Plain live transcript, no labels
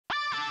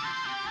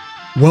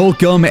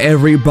Welcome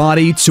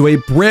everybody to a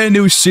brand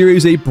new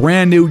series, a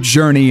brand new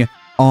journey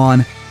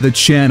on the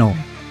channel.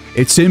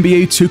 It's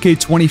NBA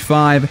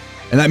 2K25,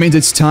 and that means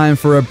it's time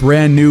for a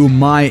brand new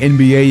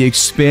MyNBA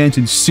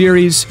expansion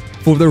series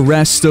for the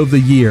rest of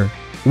the year.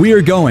 We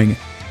are going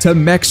to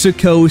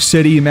Mexico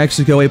City,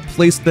 Mexico, a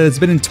place that has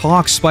been in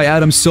talks by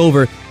Adam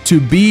Silver to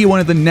be one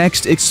of the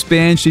next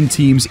expansion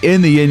teams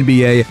in the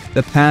NBA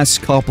the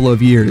past couple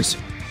of years.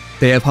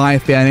 They have high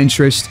fan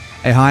interest,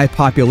 a high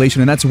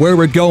population, and that's where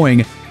we're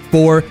going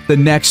for the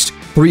next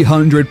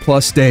 300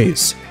 plus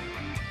days.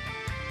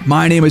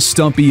 My name is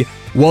Stumpy.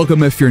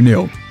 Welcome if you're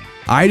new.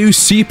 I do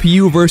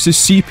CPU versus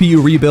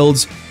CPU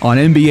rebuilds on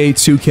NBA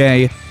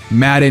 2K,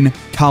 Madden,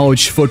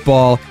 college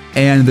football,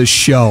 and the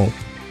show.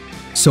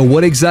 So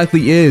what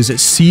exactly is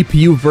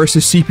CPU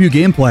versus CPU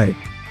gameplay?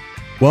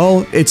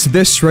 Well, it's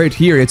this right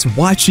here. It's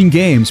watching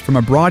games from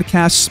a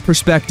broadcast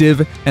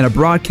perspective and a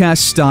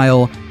broadcast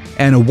style,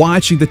 and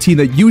watching the team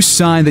that you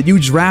signed, that you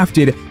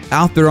drafted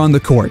out there on the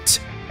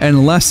court,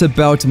 and less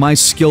about my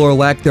skill or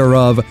lack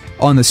thereof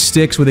on the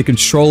sticks with a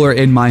controller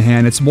in my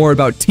hand. It's more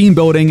about team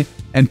building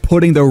and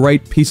putting the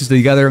right pieces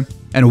together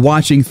and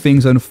watching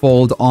things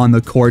unfold on the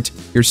court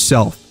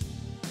yourself.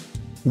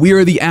 We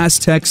are the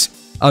Aztecs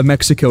of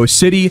Mexico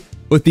City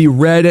with the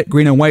red,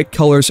 green, and white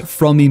colors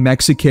from the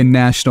Mexican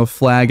national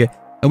flag,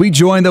 and we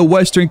join the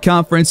Western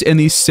Conference in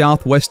the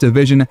Southwest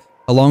Division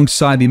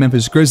alongside the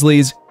Memphis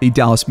Grizzlies, the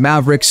Dallas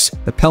Mavericks,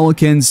 the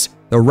Pelicans,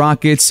 the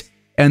Rockets,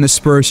 and the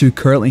Spurs, who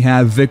currently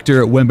have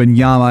Victor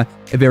Wembanyama,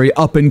 a very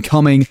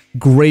up-and-coming,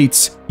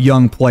 great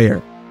young player.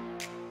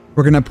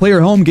 We're going to play our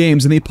home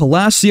games in the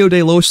Palacio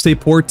de los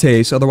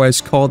Deportes,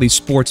 otherwise called the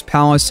Sports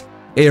Palace,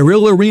 a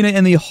real arena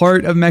in the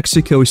heart of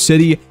Mexico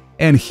City,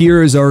 and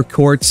here is our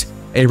court,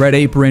 a red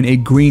apron, a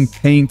green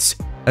paint.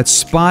 That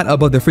spot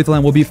above the free throw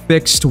line will be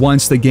fixed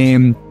once the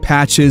game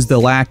patches the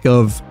lack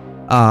of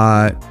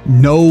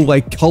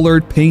no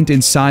colored paint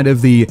inside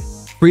of the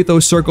free throw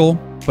circle,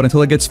 but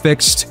until it gets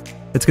fixed,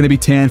 it's going to be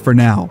tan for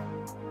now.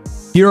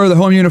 Here are the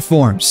home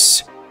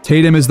uniforms.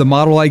 Tatum is the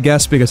model, I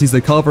guess, because he's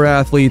the cover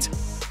athlete,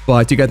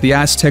 but you got the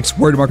Aztecs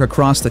word mark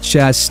across the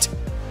chest.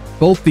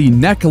 Both the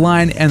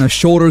neckline and the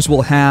shoulders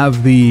will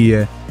have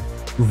the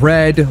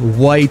red,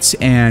 white,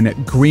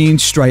 and green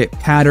stripe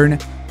pattern,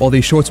 while the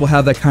shorts will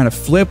have that kind of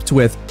flipped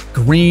with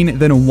green,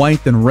 then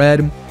white, then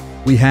red.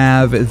 We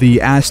have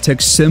the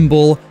Aztec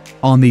symbol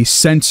on the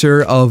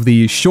center of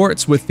the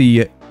shorts with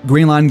the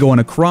green line going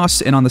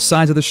across, and on the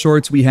sides of the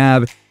shorts we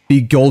have the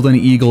golden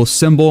eagle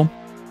symbol.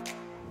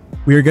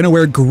 We are going to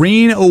wear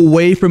green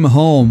away from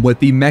home with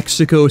the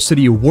Mexico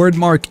City word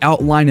mark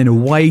outlined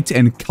in white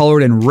and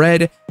colored in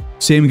red.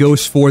 Same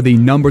goes for the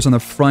numbers on the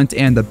front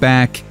and the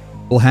back.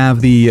 We'll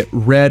have the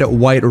red,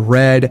 white,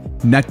 red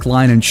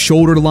neckline and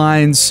shoulder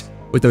lines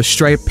with those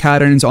stripe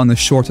patterns on the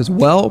shorts as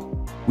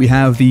well. We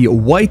have the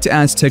white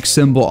Aztec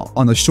symbol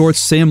on the shorts,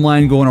 same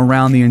line going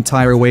around the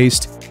entire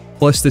waist,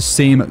 plus the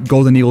same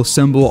golden eagle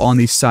symbol on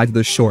the side of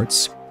the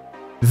shorts.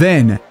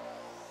 Then,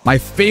 my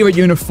favorite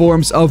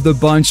uniforms of the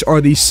bunch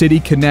are the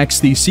City Connects,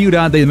 the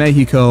Ciudad de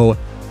Mexico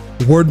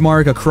word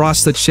mark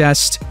across the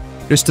chest.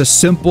 Just a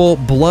simple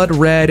blood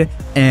red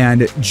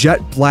and jet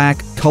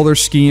black color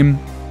scheme.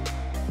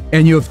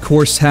 And you, of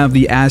course, have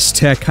the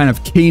Aztec kind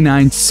of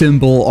canine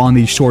symbol on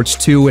the shorts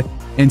too,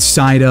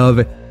 inside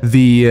of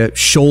the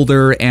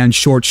shoulder and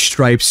short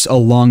stripes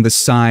along the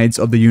sides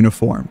of the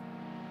uniform.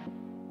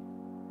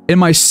 In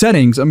my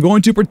settings, I'm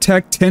going to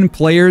protect 10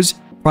 players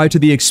prior to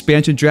the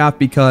expansion draft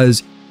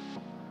because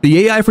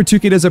the AI for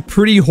 2K does a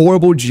pretty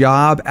horrible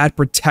job at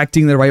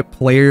protecting the right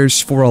players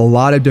for a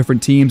lot of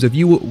different teams. If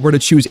you were to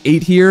choose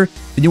 8 here,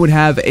 then you would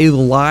have a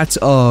lot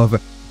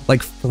of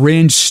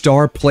fringe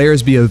star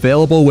players be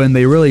available when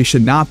they really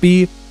should not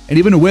be. And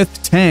even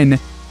with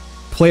 10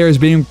 players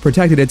being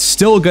protected, it's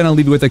still going to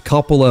leave you with a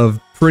couple of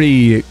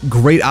pretty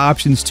great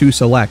options to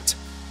select.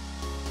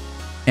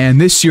 And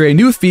this year, a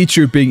new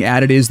feature being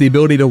added is the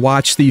ability to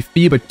watch the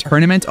FIBA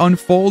tournament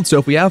unfold. So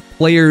if we have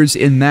players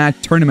in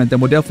that tournament,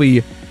 then we'll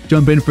definitely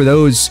jump in for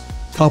those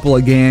couple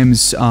of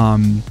games,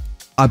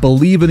 I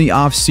believe in the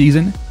off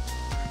season.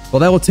 Well,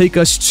 that will take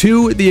us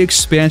to the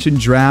expansion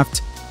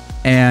draft.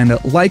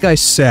 And like I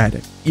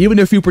said, even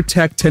if you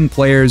protect 10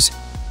 players,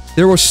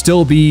 there will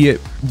still be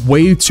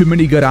way too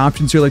many good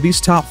options here.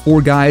 These top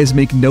 4 guys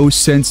make no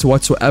sense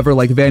whatsoever.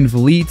 Van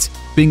Vliet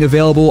being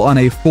available on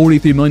a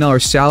 $43 million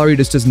salary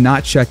just does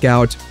not check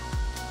out.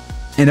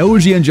 And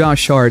OG and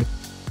Josh Hart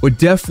would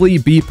definitely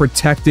be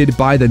protected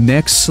by the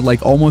Knicks,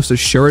 almost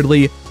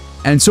assuredly.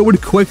 And so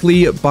would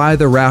quickly by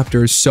the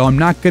Raptors, so I'm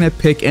not going to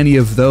pick any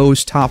of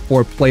those top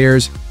 4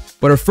 players.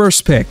 But our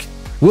first pick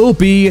will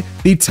be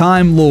the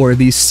Time Lord,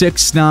 the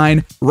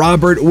 6'9",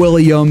 Robert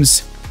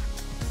Williams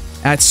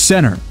at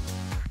center.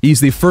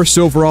 He's the first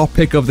overall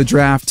pick of the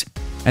draft.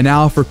 And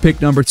now for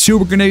pick number 2,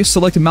 we're going to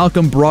select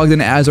Malcolm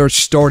Brogdon as our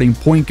starting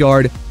point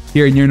guard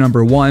here in year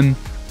number 1.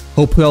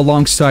 He'll play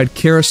alongside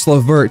Karis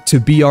LeVert to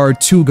be our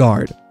 2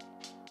 guard.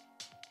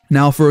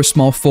 Now for a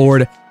small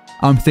forward,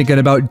 I'm thinking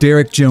about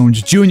Derrick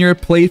Jones Jr.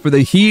 Played for the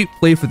Heat,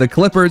 played for the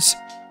Clippers,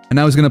 and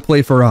now he's going to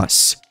play for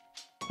us.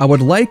 I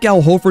would like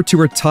Al Horford to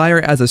retire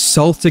as a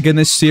Celtic in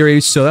this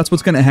series, so that's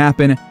what's going to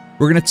happen.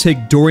 We're going to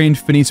take Dorian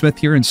Finney-Smith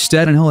here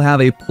instead, and he'll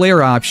have a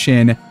player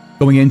option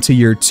going into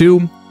year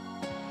 2.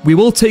 We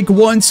will take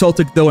one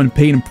Celtic, though, and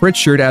Peyton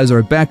Pritchard as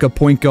our backup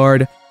point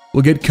guard.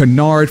 We'll get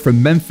Kennard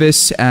from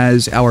Memphis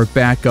as our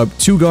backup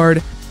 2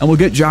 guard, and we'll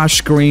get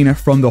Josh Green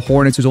from the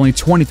Hornets, who's only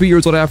 23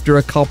 years old after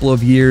a couple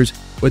of years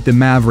with the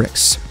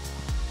Mavericks.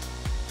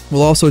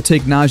 We'll also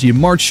take Najee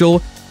Marshall,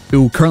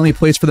 who currently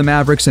plays for the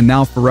Mavericks and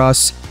now for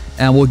us,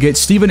 and we'll get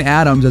Steven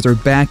Adams as our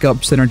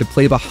backup center to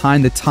play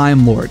behind the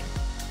Time Lord.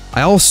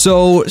 I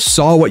also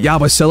saw what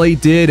Yabusele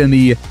did in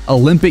the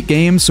Olympic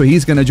Games, so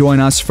he's going to join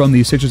us from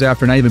the Sixers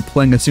after not even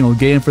playing a single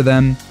game for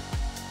them.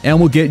 And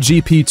we'll get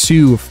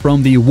GP2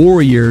 from the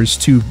Warriors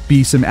to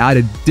be some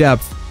added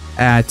depth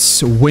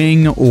at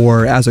wing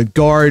or as a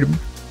guard.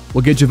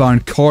 We'll get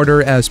Javon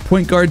Carter as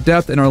point guard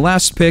depth, and our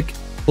last pick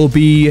will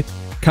be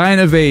kind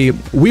of a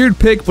weird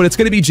pick, but it's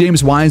going to be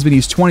James Wiseman.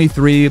 He's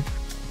 23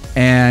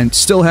 and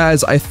still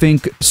has, I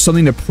think,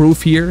 something to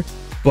prove here,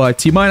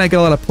 but he might not get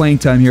a lot of playing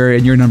time here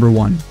in year number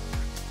 1.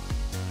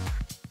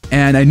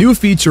 And a new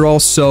feature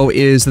also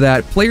is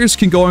that players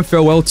can go on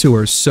farewell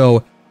tours.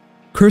 So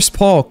Chris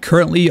Paul,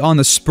 currently on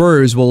the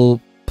Spurs, will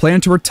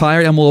plan to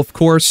retire and will, of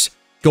course,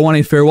 go on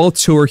a farewell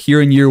tour here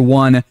in year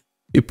 1.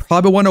 You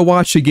probably want to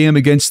watch a game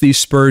against these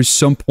Spurs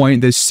some point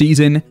this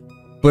season,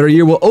 but our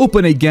year will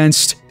open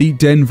against the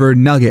Denver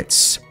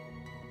Nuggets.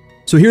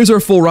 So here's our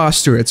full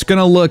roster. It's going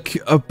to look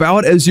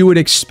about as you would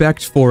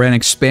expect for an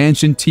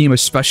expansion team,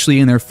 especially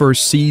in their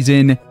first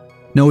season.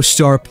 No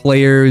star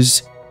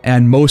players,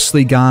 and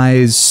mostly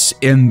guys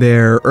in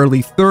their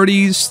early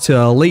 30s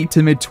to late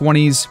to mid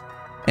 20s,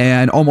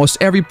 and almost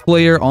every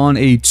player on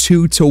a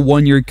 2 to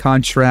 1 year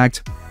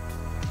contract.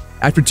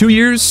 After 2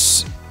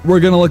 years, we're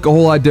going to look a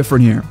whole lot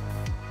different here.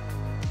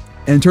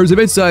 In terms of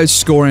mid-size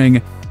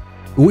scoring,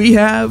 we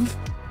have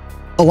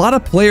a lot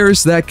of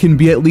players that can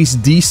be at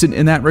least decent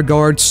in that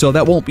regard, so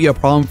that won't be a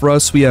problem for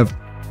us. We have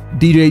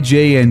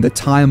DJJ and the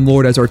Time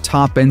Lord as our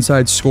top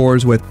inside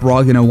scorers, with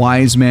Brogdon and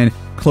Wiseman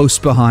close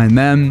behind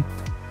them.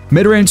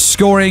 Mid-range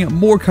scoring,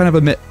 more kind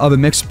of a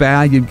mixed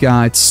bag. You've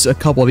got a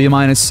couple of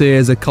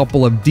A-minuses, a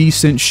couple of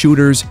decent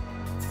shooters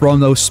from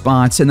those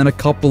spots, and then a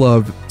couple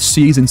of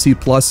C's and C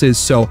pluses.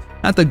 So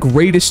not the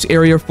greatest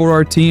area for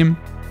our team,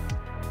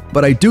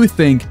 but I do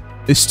think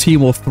this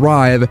team will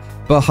thrive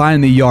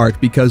behind the arc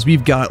because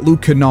we've got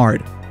Luke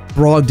Kennard,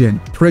 Brogdon,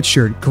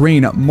 Pritchard,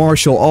 Green,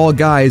 Marshall, all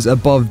guys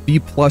above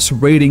B+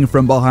 rating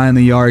from behind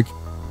the arc.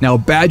 Now,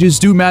 badges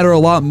do matter a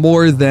lot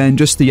more than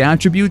just the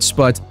attributes,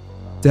 but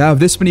to have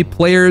this many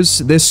players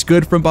this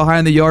good from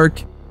behind the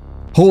arc,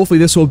 hopefully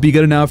this will be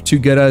good enough to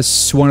get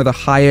us one of the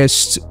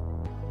highest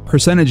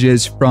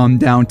percentages from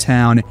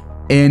downtown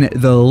in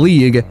the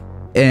league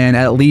in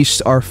at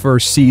least our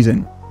first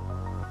season.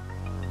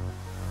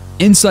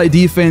 Inside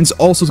defense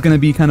also is going to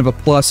be kind of a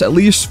plus, at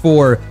least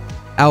for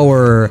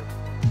our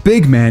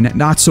big men,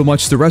 not so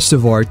much the rest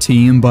of our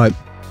team, but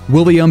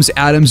Williams,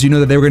 Adams, you know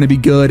that they were going to be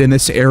good in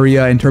this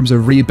area in terms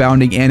of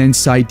rebounding and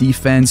inside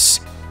defense.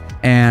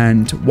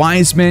 And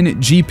Wiseman,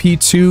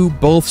 GP2,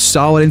 both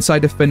solid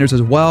inside defenders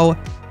as well.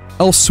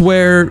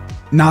 Elsewhere,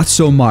 not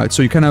so much.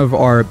 So you kind of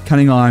are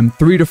counting on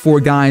 3 to 4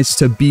 guys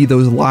to be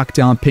those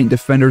lockdown paint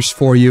defenders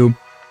for you.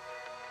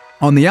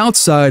 On the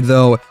outside,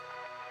 though,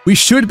 we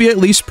should be at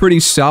least pretty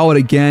solid.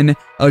 Again,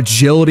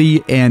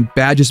 agility and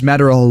badges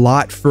matter a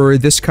lot for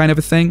this kind of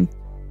a thing.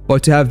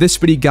 But to have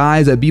this many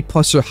guys at B+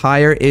 or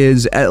higher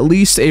is at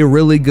least a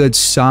really good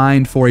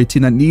sign for a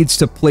team that needs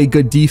to play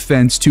good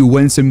defense to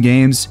win some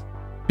games,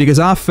 because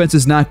offense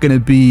is not going to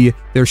be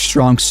their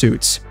strong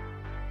suits.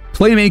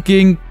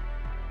 Playmaking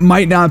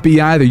might not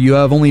be either. You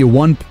have only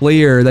one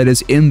player that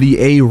is in the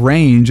A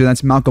range, and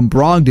that's Malcolm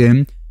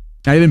Brogdon.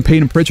 Not even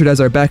Peyton Pritchard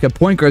as our backup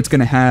point guard is going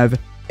to have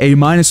A-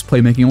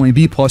 playmaking, only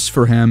B+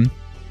 for him,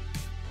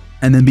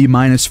 and then B-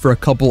 for a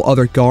couple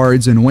other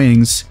guards and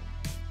wings.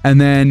 And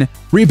then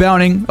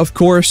rebounding, of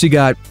course, you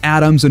got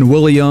Adams and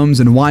Williams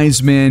and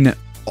Wiseman.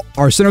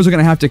 Our centers are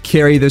going to have to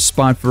carry this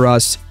spot for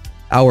us.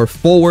 Our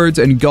forwards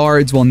and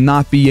guards will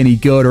not be any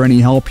good or any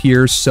help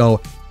here,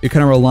 so you're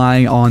kind of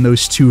relying on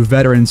those 2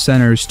 veteran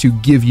centers to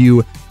give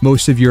you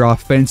most of your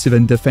offensive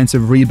and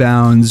defensive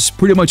rebounds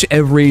pretty much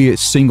every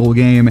single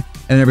game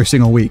and every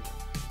single week.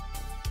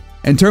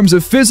 In terms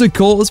of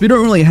physicals, we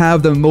don't really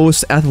have the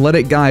most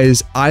athletic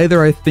guys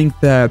either. I think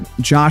that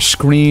Josh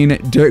Green,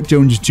 Derek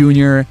Jones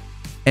Jr.,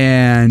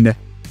 and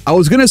I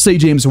was going to say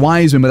James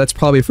Wiseman, but that's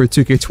probably for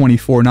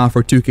 2K24, not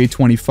for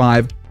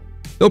 2K25.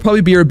 They'll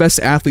probably be our best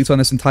athletes on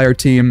this entire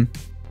team.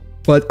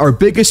 But our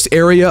biggest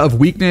area of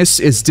weakness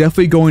is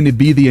definitely going to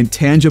be the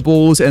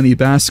intangibles and the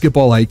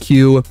basketball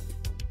IQ.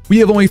 We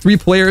have only 3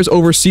 players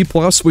over C+,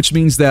 which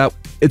means that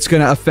it's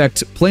going to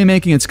affect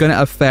playmaking, it's going to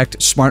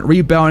affect smart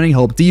rebounding,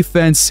 help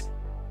defense.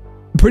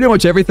 Pretty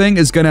much everything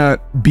is going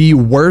to be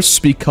worse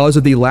because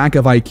of the lack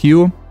of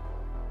IQ.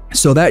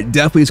 So that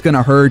definitely is going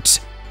to hurt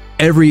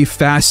every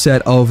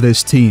facet of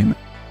this team.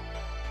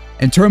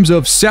 In terms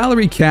of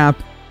salary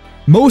cap,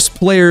 most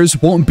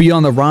players won't be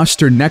on the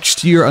roster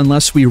next year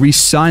unless we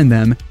re-sign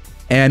them,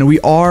 And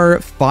we are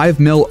 $5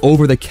 million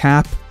over the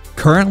cap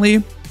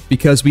currently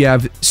because we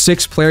have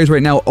 6 players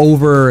right now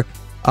over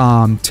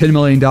 $10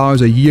 million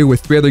a year,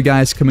 with 3 other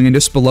guys coming in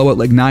just below it,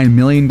 like $9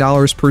 million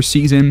per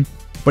season.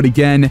 But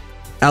again,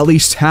 at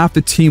least half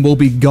the team will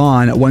be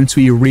gone once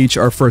we reach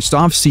our first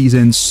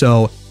offseason,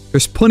 so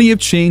there's plenty of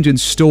change in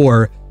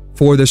store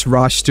for this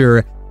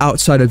roster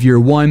outside of year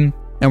 1.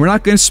 And we're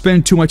not going to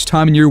spend too much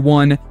time in year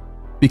 1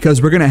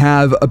 because we're going to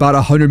have about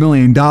 $100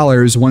 million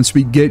once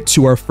we get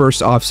to our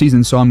first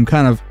offseason, so I'm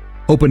kind of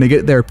hoping to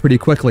get there pretty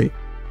quickly.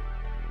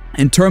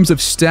 In terms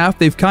of staff,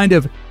 they've kind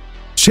of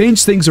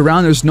changed things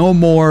around. There's no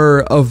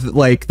more of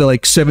like the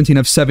 17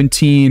 of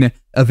 17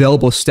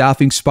 available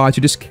staffing spots.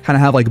 You just kind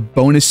of have like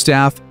bonus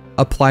staff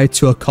applied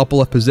to a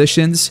couple of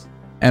positions.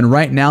 And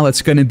right now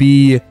that's going to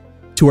be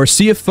to our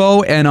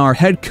CFO and our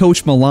head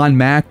coach, Milan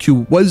Mack,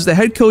 who was the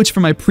head coach for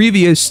my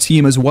previous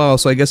team as well.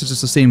 So I guess it's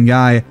just the same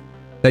guy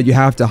that you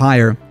have to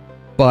hire.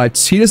 But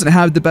he doesn't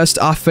have the best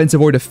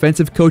offensive or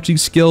defensive coaching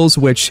skills,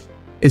 which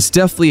is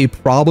definitely a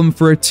problem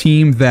for a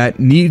team that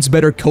needs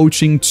better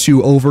coaching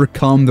to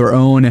overcome their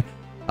own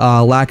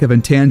lack of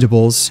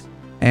intangibles.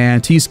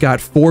 And he's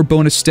got 4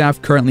 bonus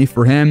staff currently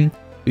for him.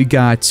 We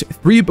got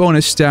 3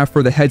 bonus staff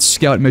for the head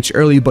scout, Mitch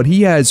Early, but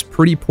he has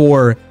pretty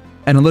poor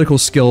analytical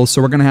skills, so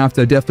we're going to have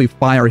to definitely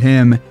fire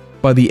him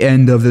by the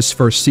end of this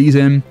first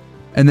season.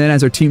 And then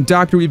as our team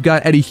doctor, we've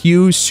got Eddie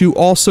Hughes, who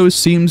also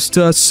seems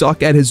to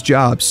suck at his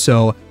job.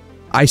 So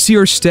I see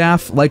our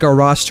staff, like our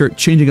roster,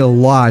 changing a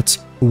lot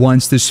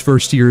once this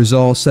first year is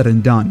all said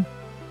and done.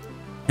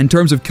 In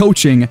terms of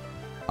coaching,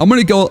 I'm going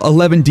to go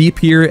 11 deep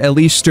here, at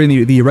least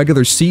during the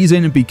regular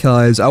season,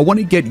 because I want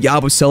to get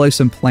Yabusele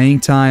some playing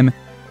time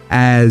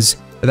as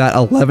that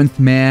 11th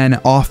man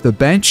off the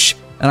bench.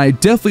 And I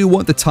definitely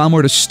want the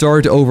Tomler to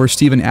start over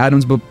Steven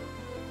Adams, but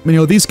you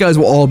know, these guys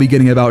will all be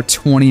getting about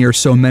 20 or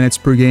so minutes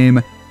per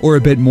game, or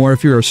a bit more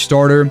if you're a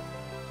starter.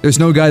 There's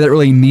no guy that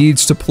really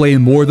needs to play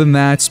more than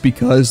that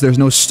because there's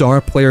no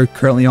star player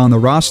currently on the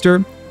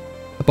roster.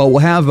 But we'll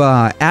have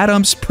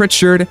Adams,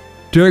 Pritchard,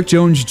 Derek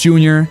Jones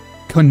Jr.,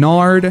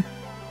 Kennard,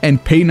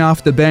 and Payton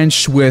off the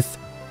bench, with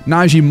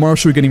Najee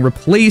Marshall getting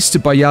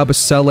replaced by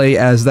Yabusele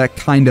as that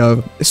kind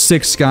of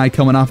 6th guy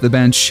coming off the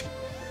bench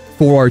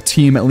for our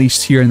team, at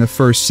least here in the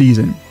first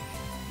season.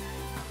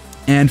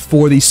 And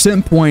for the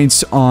sim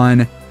points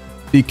on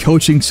the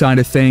coaching side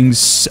of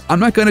things, I'm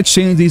not going to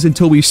change these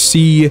until we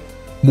see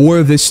more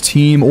of this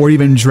team or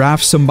even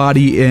draft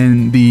somebody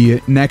in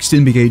the next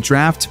NBA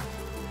draft.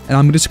 And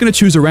I'm just going to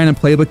choose a random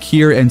playbook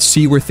here and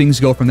see where things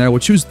go from there. We'll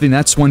choose the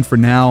next one for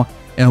now,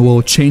 and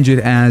we'll change it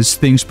as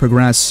things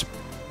progress.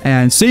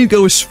 And same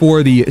goes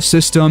for the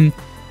system.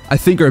 I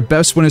think our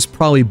best one is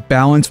probably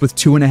balanced with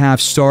 2.5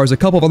 stars. A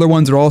couple of other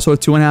ones are also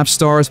 2.5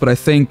 stars, but I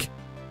think,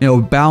 you know,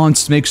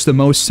 balanced makes the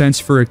most sense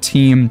for a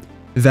team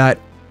that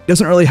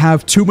doesn't really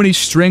have too many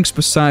strengths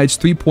besides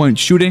 3-point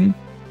shooting.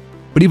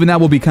 But even that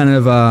will be kind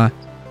of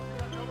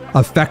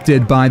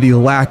affected by the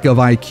lack of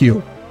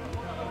IQ.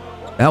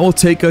 That will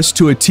take us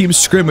to a team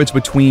scrimmage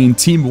between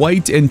Team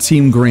White and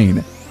Team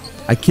Green.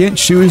 I can't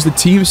choose the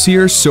teams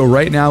here, so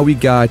right now we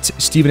got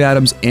Steven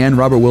Adams and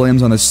Robert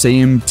Williams on the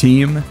same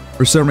team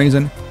for some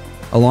reason,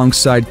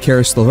 alongside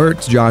Karis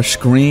LeVert, Josh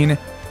Green,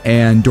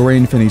 and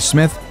Dorian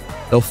Finney-Smith.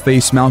 They'll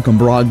face Malcolm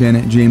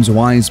Brogdon, James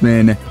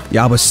Wiseman,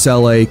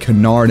 Yabusele,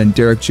 Kennard, and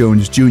Derek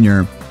Jones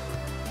Jr.,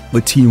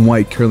 with Team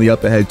White currently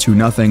up ahead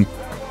 2-0.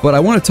 But I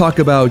want to talk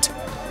about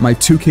my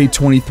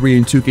 2K23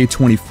 and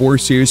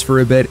 2K24 series for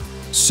a bit.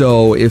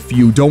 So if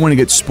you don't want to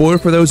get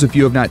spoiled for those, if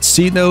you have not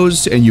seen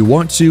those and you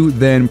want to,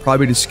 then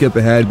probably just skip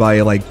ahead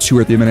by like 2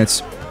 or 3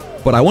 minutes.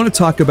 But I want to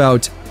talk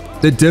about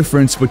the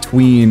difference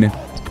between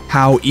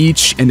how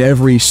each and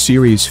every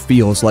series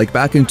feels. Like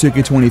back in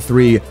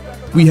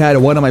 2K23, we had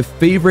one of my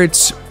favorite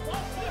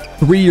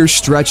 3-year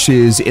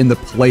stretches in the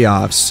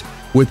playoffs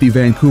with the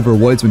Vancouver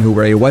Woodsmen, who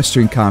were a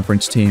Western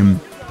Conference team.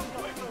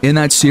 In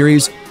that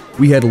series,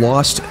 we had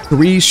lost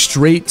 3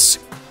 straight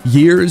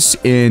years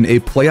in a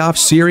playoff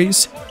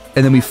series,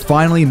 and then we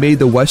finally made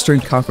the Western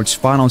Conference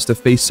Finals to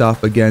face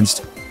off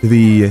against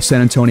the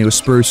San Antonio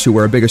Spurs, who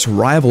were our biggest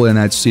rival in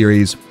that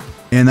series.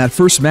 And that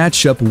first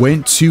matchup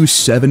went to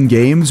 7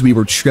 games. We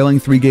were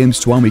trailing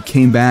 3-1. We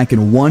came back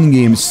and won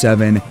Game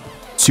 7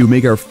 to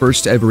make our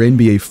first ever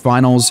NBA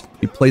Finals.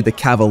 We played the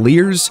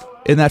Cavaliers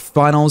in that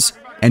Finals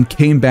and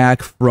came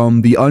back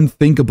from the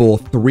unthinkable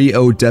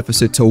 3-0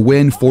 deficit to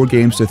win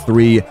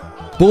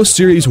 4-3. Both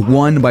series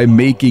won by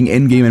making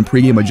in-game and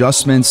pre-game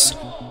adjustments.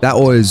 That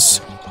was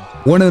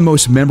one of the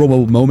most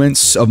memorable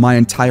moments of my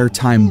entire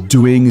time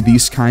doing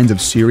these kinds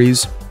of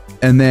series.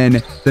 And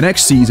then the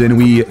next season,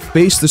 we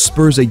faced the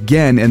Spurs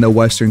again in the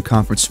Western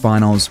Conference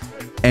Finals,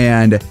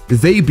 and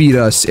they beat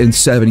us in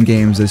 7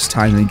 games this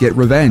time and get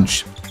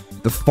revenge.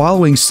 The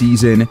following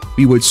season,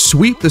 we would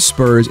sweep the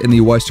Spurs in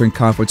the Western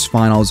Conference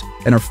Finals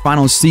in our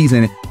final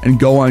season and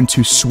go on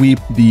to sweep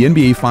the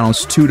NBA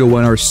Finals 2 to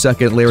win our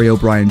second Larry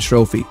O'Brien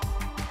trophy.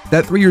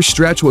 That 3-year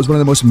stretch was one of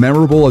the most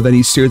memorable of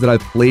any series that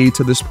I've played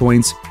to this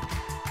point,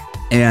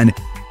 and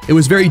it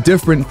was very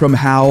different from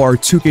how our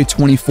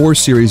 2K24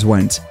 series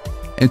went.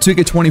 In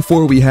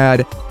 2K24, we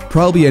had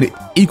probably an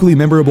equally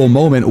memorable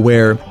moment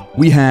where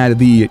we had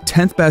the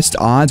 10th best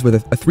odds with a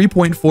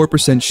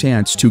 3.4%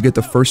 chance to get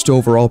the first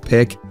overall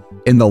pick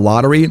in the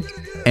lottery,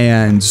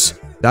 and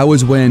that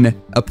was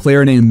when a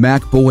player named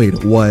Mac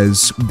Boyd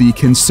was the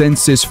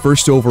consensus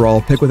first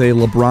overall pick with a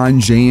LeBron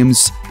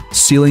James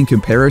ceiling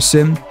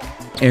comparison.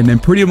 And then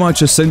pretty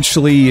much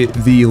essentially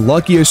the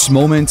luckiest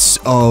moments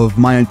of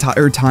my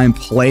entire time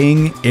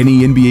playing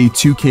any NBA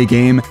 2K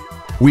game,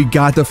 we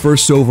got the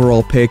first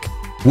overall pick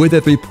with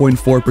a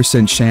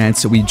 3.4%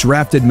 chance. We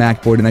drafted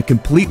Mac Boyd, and that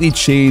completely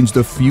changed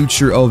the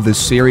future of the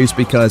series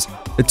because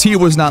the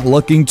team was not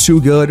looking too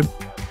good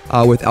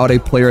without a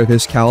player of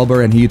his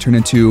caliber, and he turned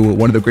into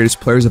one of the greatest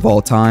players of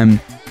all time.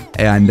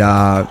 And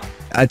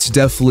that's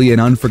definitely an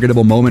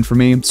unforgettable moment for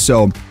me.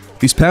 So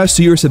these past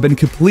 2 years have been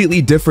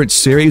completely different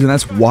series, and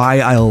that's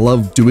why I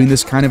love doing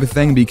this kind of a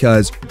thing,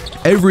 because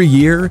every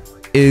year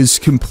is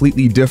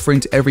completely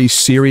different. Every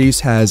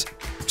series has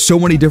so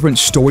many different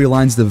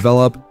storylines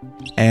develop,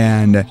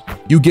 and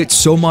you get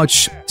so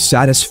much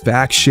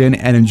satisfaction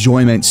and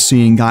enjoyment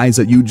seeing guys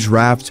that you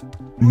draft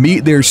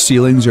meet their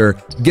ceilings or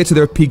get to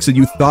their peaks that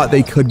you thought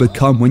they could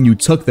become when you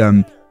took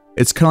them.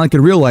 It's kind of like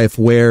in real life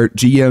where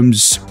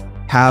GMs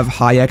have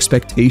high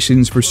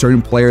expectations for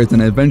certain players,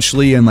 and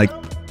eventually in like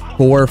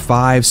 4,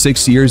 5,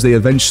 6 years, they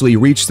eventually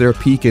reach their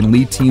peak and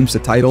lead teams to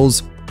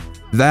titles.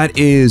 That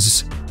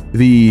is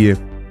the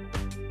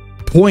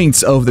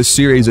point of the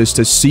series, is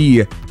to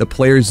see the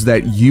players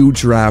that you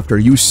draft or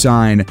you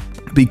sign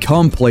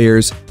become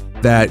players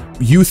that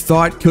you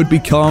thought could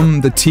become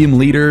the team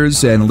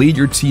leaders and lead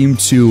your team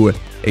to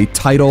a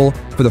title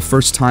for the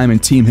first time in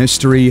team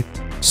history.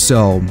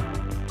 So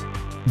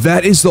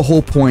that is the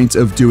whole point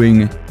of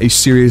doing a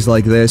series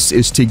like this,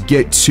 is to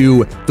get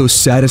to those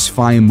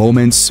satisfying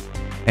moments.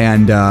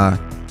 And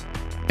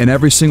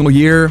every single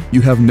year,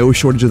 you have no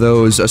shortage of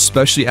those,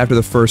 especially after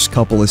the first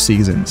couple of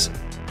seasons.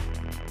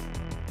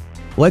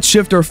 Let's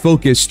shift our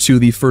focus to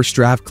the first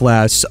draft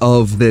class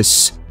of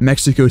this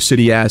Mexico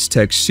City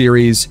Aztecs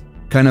series,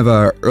 kind of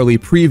an early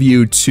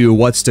preview to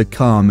what's to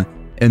come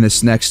in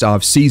this next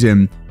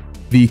offseason.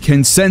 The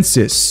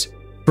consensus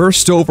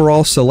first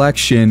overall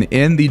selection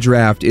in the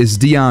draft is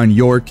Dion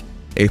York,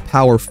 a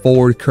power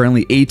forward,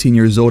 currently 18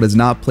 years old, has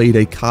not played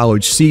a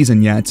college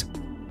season yet,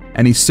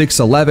 and he's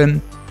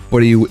 6'11",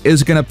 but he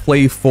is going to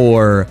play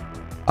for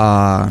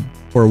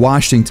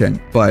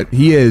Washington. But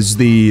he is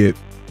the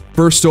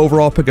first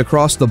overall pick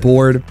across the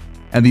board,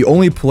 and the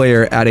only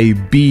player at a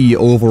B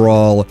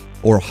overall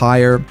or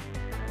higher.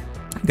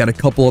 Got a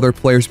couple other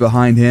players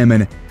behind him,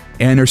 and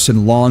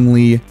Anderson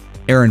Longley,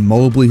 Aaron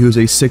Mobley, who's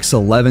a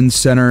 6'11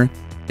 center.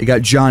 They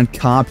got John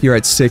Kopp here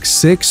at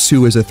 6'6",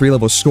 who is a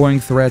 3-level scoring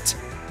threat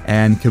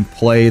and can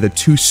play the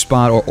 2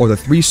 spot or the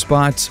 3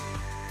 spot.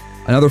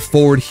 Another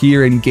forward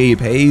here in Gabe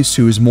Hayes,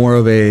 who is more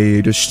of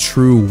a just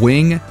true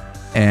wing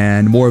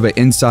and more of an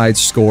inside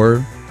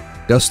scorer.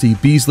 Dusty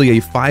Beasley,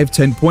 a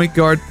 5'10 point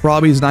guard,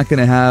 probably is not going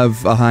to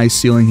have a high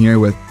ceiling here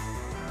with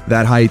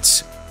that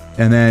height.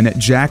 And then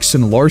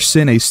Jackson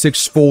Larson, a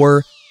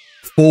 6'4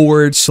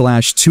 forward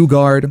 / 2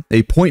 guard,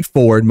 a point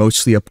forward,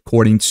 mostly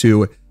according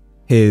to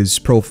his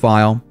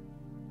profile.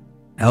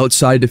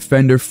 Outside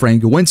defender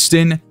Frank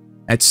Winston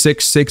at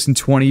 6'6 and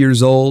 20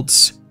 years old.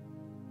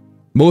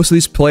 Most of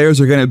these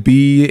players are going to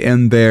be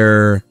in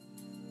their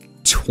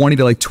 20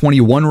 to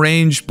 21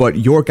 range, but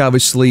York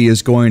obviously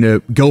is going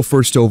to go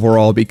first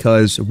overall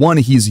because, one,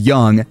 he's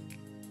young,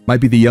 might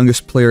be the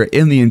youngest player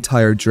in the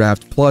entire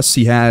draft, plus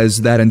he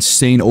has that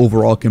insane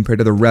overall compared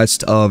to the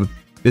rest of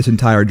this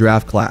entire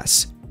draft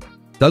class.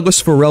 Douglas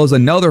Farrell is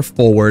another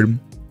forward,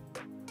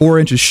 4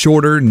 inches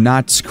shorter,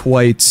 not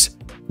quite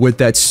with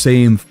that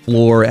same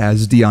floor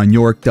as Dion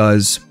York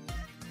does.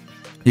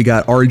 You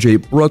got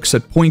RJ Brooks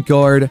at point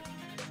guard.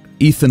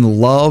 Ethan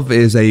Love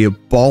is a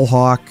ball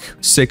hawk,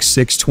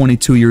 6'6",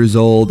 22 years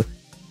old.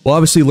 We'll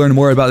obviously learn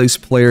more about these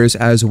players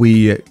as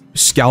we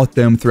scout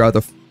them throughout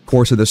the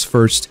course of this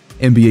first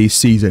NBA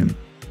season.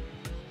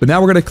 But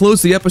now we're going to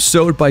close the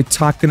episode by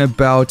talking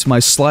about my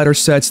slider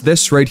sets.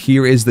 This right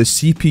here is the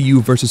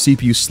CPU versus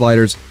CPU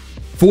sliders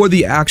for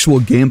the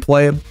actual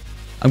gameplay.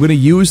 I'm going to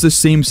use the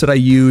same set I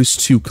used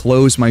to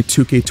close my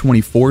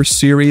 2K24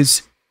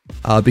 series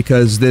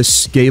because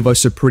this gave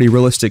us a pretty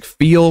realistic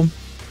feel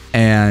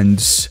and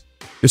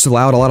just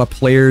allowed a lot of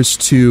players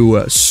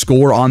to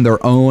score on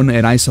their own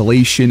in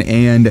isolation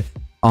and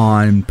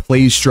on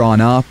plays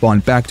drawn up, on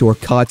backdoor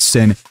cuts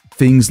and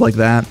things like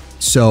that.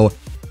 So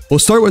we'll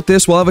start with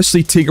this. We'll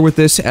obviously tinker with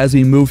this as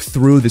we move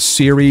through the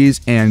series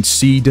and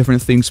see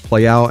different things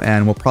play out,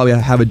 and we'll probably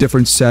have a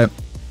different set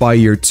by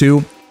year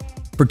 2.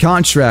 For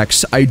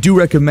contracts, I do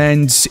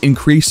recommend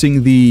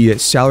increasing the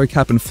salary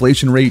cap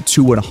inflation rate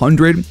to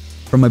 100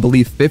 from, I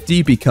believe,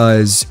 50,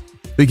 because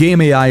the game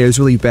AI is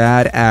really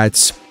bad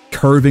at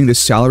curving the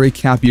salary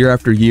cap year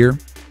after year.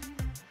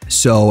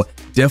 So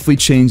definitely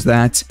change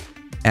that.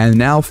 And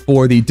now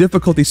for the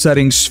difficulty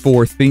settings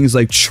for things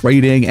like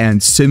trading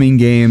and simming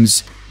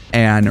games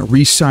and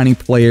re-signing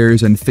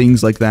players and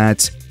things like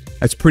that.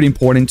 That's pretty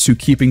important to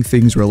keeping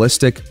things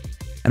realistic.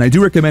 And I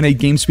do recommend a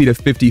game speed of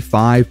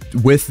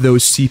 55 with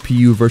those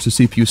CPU versus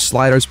CPU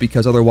sliders,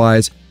 because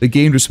otherwise the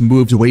game just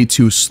moves way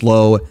too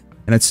slow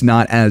and it's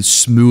not as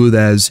smooth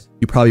as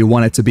you probably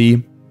want it to be.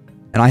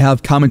 And I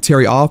have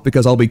commentary off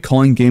because I'll be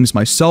calling games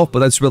myself, but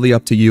that's really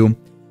up to you.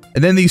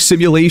 And then these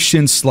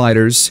simulation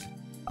sliders,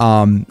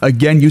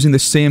 again, using the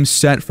same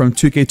set from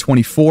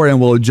 2K24,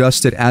 and we'll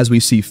adjust it as we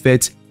see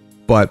fit.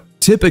 But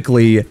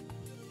typically,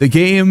 the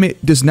game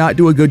does not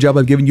do a good job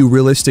of giving you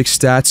realistic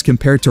stats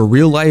compared to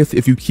real life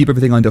if you keep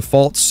everything on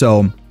default.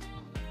 So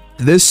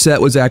this set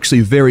was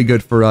actually very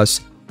good for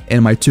us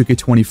in my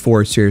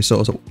 2K24 series.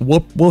 So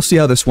we'll see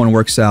how this one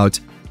works out,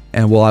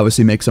 and we'll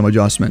obviously make some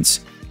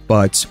adjustments.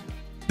 But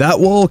that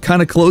will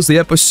kind of close the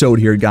episode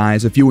here,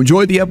 guys. If you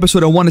enjoyed the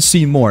episode and want to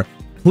see more,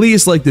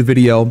 please like the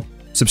video,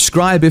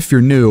 subscribe if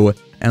you're new,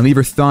 and leave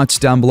your thoughts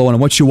down below on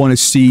what you want to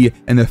see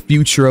in the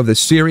future of the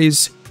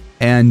series.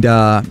 And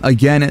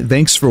again,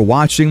 thanks for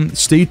watching.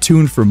 Stay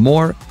tuned for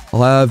more.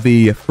 I'll have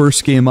the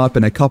first game up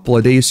in a couple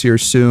of days here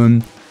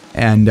soon.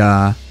 And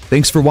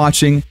thanks for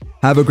watching.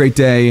 Have a great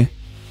day,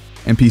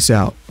 and peace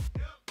out.